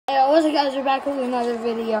What's up, guys? We're back with another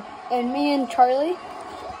video, and me and Charlie,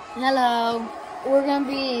 hello, we're gonna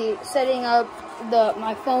be setting up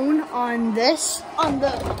my phone on the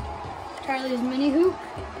Charlie's mini hoop.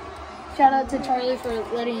 Shout out to Charlie for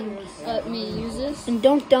letting me use this. And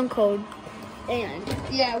don't dunk code. And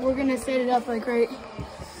yeah, we're gonna set it up like right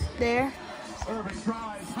there.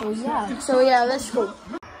 So yeah, let's go.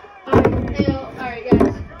 Alright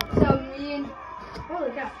guys. So holy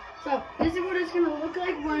cow. So this is what it's gonna look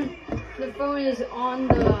like when the phone is on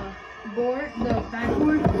the board, the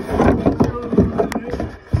backboard. So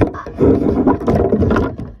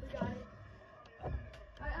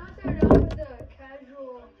I started off with the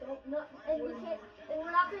casual. And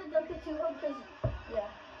we're not gonna dunk it too hard because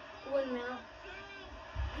One now.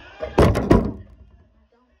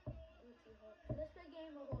 this big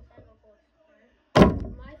game will hold cycle force.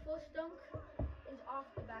 My first dunk is off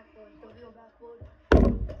the backboard, the real backboard.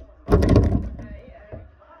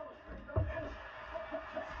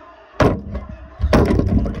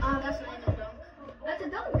 That's not a dunk. That's a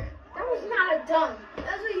dunk. That was not a dunk.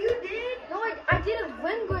 That's what you did. No, I did a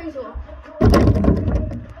wind grazer.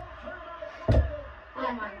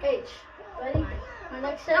 Oh my H. Ready? My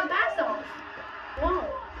next set. Now pass off. No.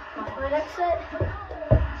 My next set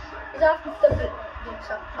is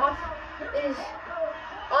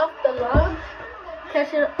off the log.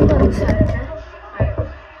 Catch it on the side, okay?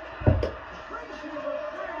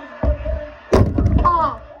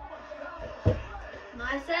 Oh.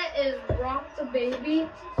 My set is rock the baby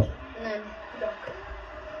and then dunk.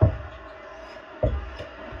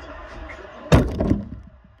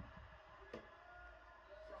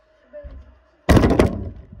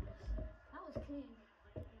 That was clean.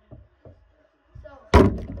 So,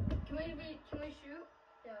 can we shoot?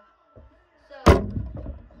 Yeah. So,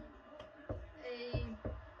 a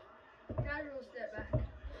casual step back.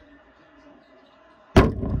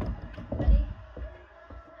 Ready?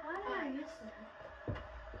 How did I miss that?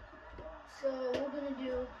 So we're gonna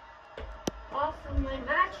do off of my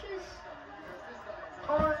matches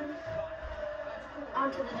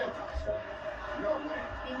onto the jump box.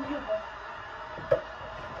 In here.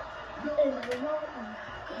 And the remote.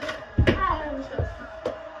 I was so.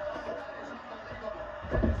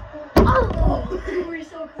 Oh, we're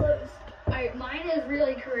so close. Alright, mine is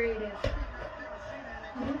really creative.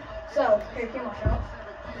 So, here, come on, show.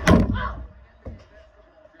 Oh!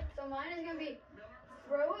 So mine is gonna be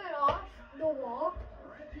throw it off the wall,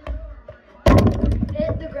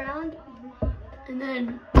 hit the ground, and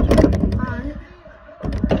then on.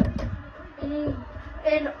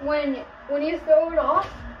 And when you throw it off,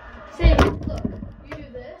 say, look, you do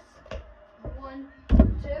this. 1, 2.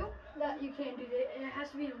 That you can't do that. And it has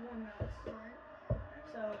to be in one mouse, right?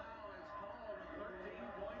 So.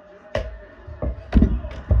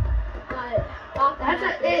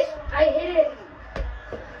 That's it. I hit it.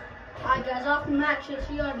 Alright guys, off the mattress,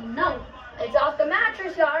 you already know. It's off the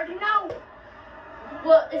mattress, you already know.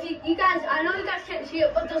 Well, if you guys, I know you guys can't see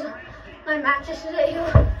it, but there's my mattress is right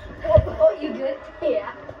here. Oh, you good?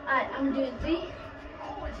 Yeah. Alright, I'm doing 3, 2.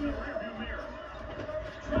 Mine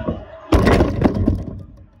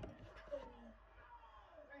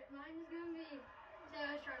is gonna be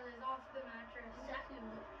Charlie's off the mattress. Exactly.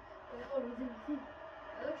 It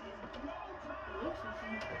looks easy. It looks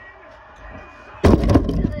easy.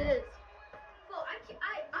 It is. Well,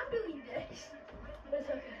 I'm doing this. But it's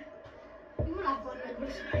okay. You went off on that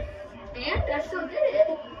this And I still did it.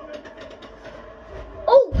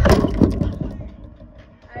 Oh!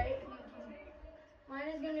 Alright. Mine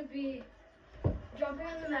is gonna be jumping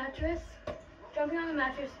on the mattress,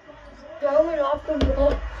 throw it off the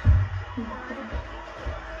wall.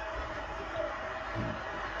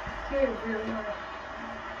 Here, really hard.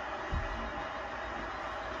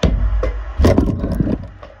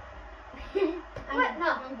 What? No.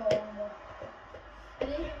 One goal.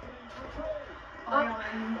 Ready? I know.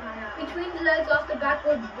 Between the legs off the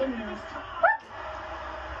backboard windmills. What?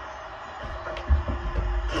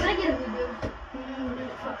 Can I get a video?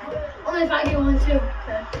 Only if I get one too.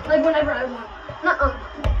 Okay. Like whenever I want. Nuh-uh.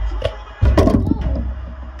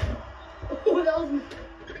 Oh, that was.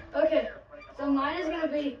 Okay. So mine is gonna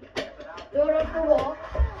be throw it off the wall.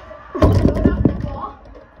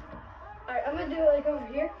 Alright, I'm gonna do it like over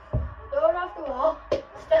here. Throw it off the wall.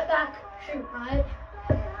 Step back. Shoot. Alright.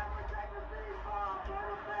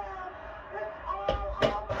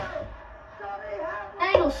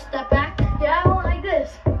 Ain't no step back. Yeah, I want like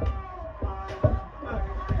this.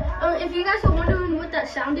 If you guys are wondering what that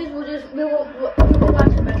sound is, we will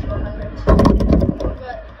watch the basketball highlights.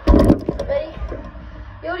 But ready?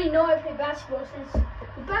 You already know I play basketball since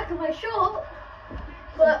the back of my shirt.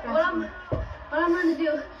 But what I'm gonna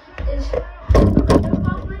do is I'm gonna jump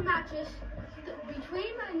off my mattress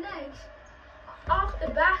between my legs, off the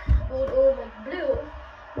backboard or like blue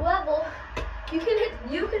level. You can hit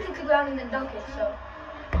the ground and then dunk it. So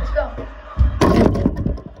let's go.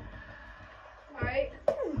 All right.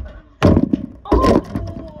 Oh, I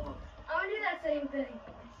want to do that same thing.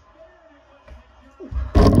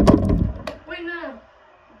 Wait, no.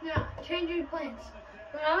 No, change your plans.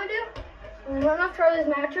 What I'm gonna do? I'm gonna run off Charlie's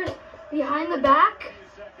mattress behind the back.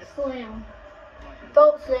 Slam.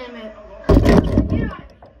 Don't slam it. You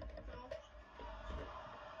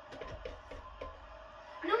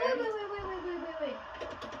know what I mean. No, wait.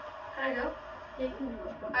 Can I go? Yeah, you can go.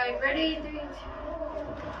 Alright, ready? 3, 2.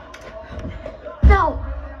 No!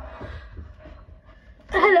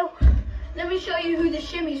 Hello. Let me show you who the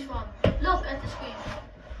shimmy's from. Look at the screen.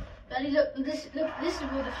 Ready? Look, this is where the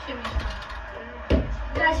shimmy's from.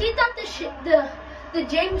 Guys, he thought the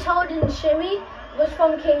James Harden shimmy was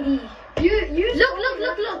from KD. You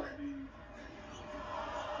look.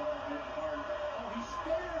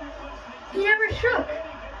 He never shook.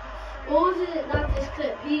 What was it? Not this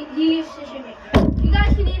clip. He used to shimmy. You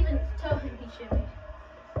guys can even tell him he shimmy.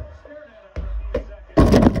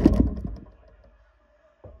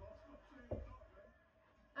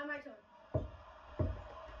 My turn.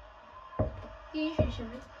 He usually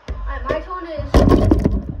shimmy. Alright, my turn is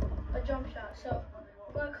a jump shot. So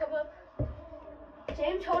I'm gonna come up.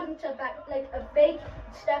 James Harden to back, like a fake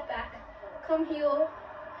step back. Come heel,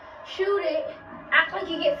 shoot it, act like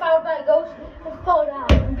you get fouled by a ghost, and fall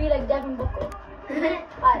down and be like Devin Booker.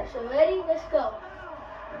 Alright, so ready? Let's go.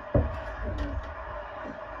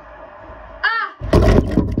 Ah!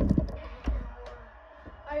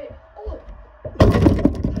 Alright. Oh.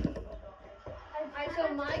 Alright, so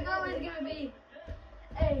my goal is gonna be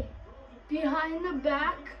a behind the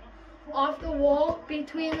back, off the wall,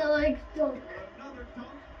 between the legs dunk.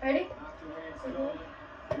 Ready?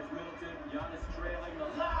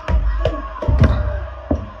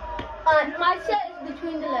 My set is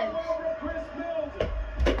between the legs.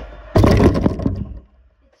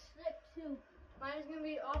 It's slip too. Mine is gonna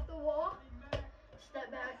be off the wall. Step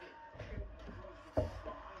back.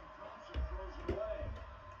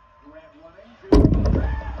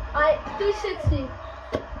 Alright, 360.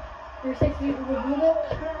 360 Uga Booga.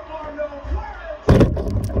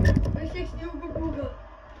 360 Uga Booga.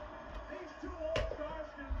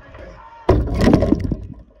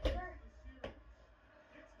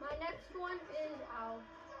 My next one is out.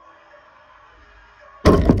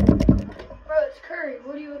 Bro, it's Curry.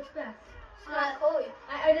 What do you expect? It's not Kobe.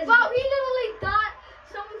 I just. Wow, he literally thought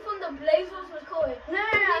someone from the Blazers was Kobe. No.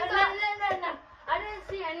 I didn't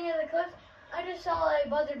see any of the clips. I just saw a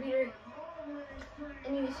buzzer beater.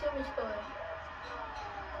 And you assume it's Kobe.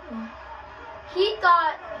 He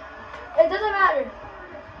thought. It doesn't matter.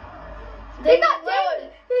 He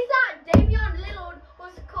thought Damian Lillard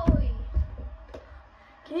was Kobe.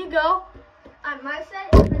 Can you go? My next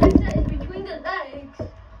set is between the legs,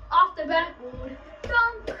 off the backboard,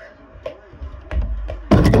 dunk.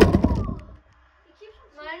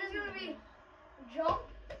 Mine is gonna be jump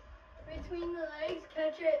between the legs,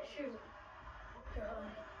 catch it, shoot.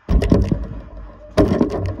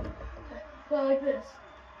 Well, like this.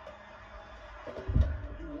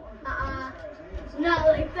 Not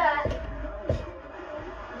like that.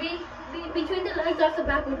 Between the legs, off the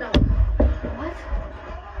backboard, dunk. What?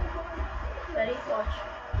 Ready? Watch.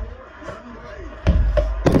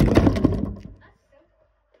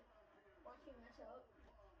 Watch you mess up.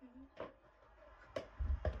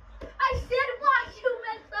 I said watch you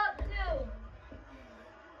mess up too.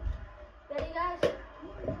 Ready, guys?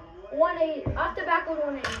 180. Off the backboard,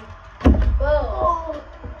 180. Whoa. Oh.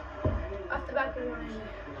 Off the backboard, 180.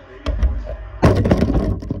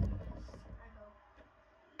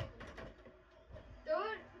 Do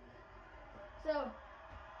it. So.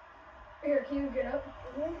 Here, can you get up?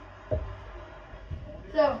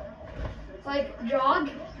 So, like jog,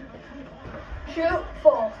 shoot,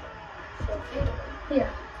 fall. Yeah.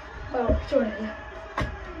 Oh, sort of. Yeah.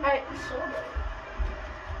 Alright, so.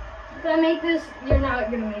 If I make this, you're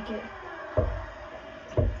not gonna make it.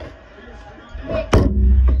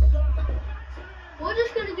 We're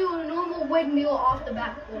just gonna do a normal windmill off the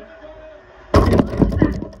backboard.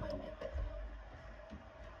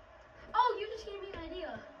 Oh, you just gave me an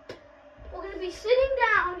idea. We're going to be sitting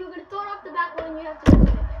down, you're going to throw it off the backboard and you have to do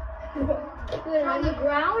it. From the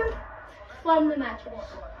ground, from the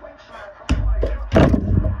mattress.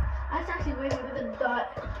 That's actually way better than dot.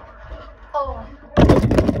 Oh. Lay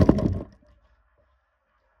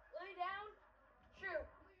down, shoot.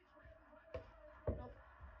 Nope.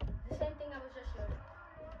 The same thing I was just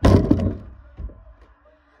doing.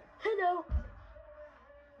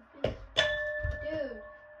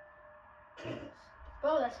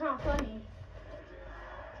 Bro, that's not funny.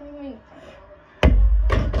 What do you mean? Did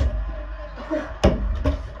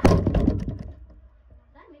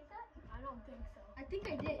I make that? I don't think so. I think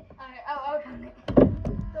I did. Alright, I'll count it.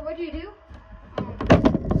 So what do you do?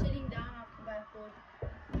 Sitting down off the backboard.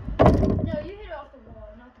 No, you hit it off the wall,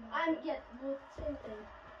 not the wall. Yeah, well, same thing.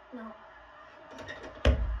 No.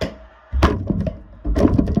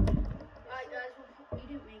 Alright guys, you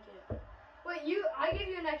didn't make it. Wait, I gave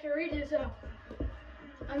you an extra redo, so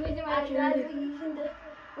I'm using my guys, extra we're redo. using the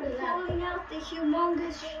What is that? pulling out the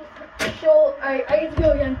humongous shoal. Alright, I get to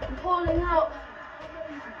go again. I'm pulling out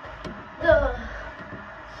the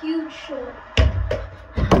huge shoal.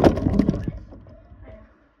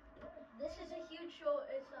 This is a huge shoal.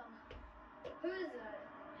 It's who is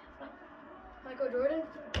that? Michael Jordan?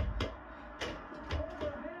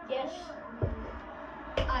 Yes.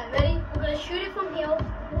 Alright, ready? We're gonna shoot it from here.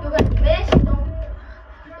 You're gonna miss.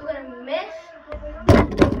 You're gonna miss.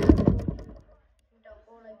 Don't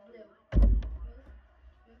go like blue.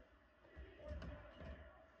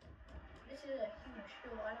 This is a huge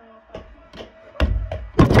show. I don't know if I can't play this.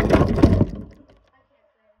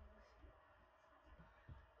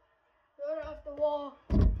 Throw it off the wall.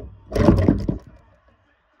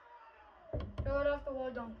 Throw it off the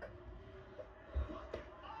wall, dunk.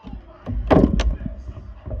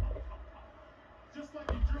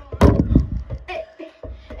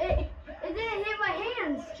 It didn't hit my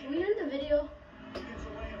hands. Were you in the video?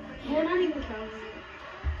 We're not even counting.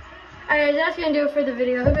 Alright, that's gonna do it for the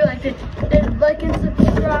video. Hope you liked it. And like and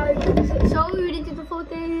subscribe. So we didn't do the full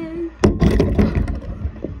thing.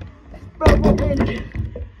 Bro, we're in.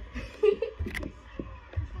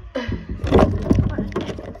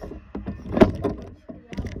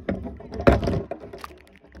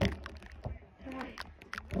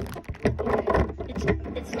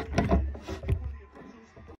 It's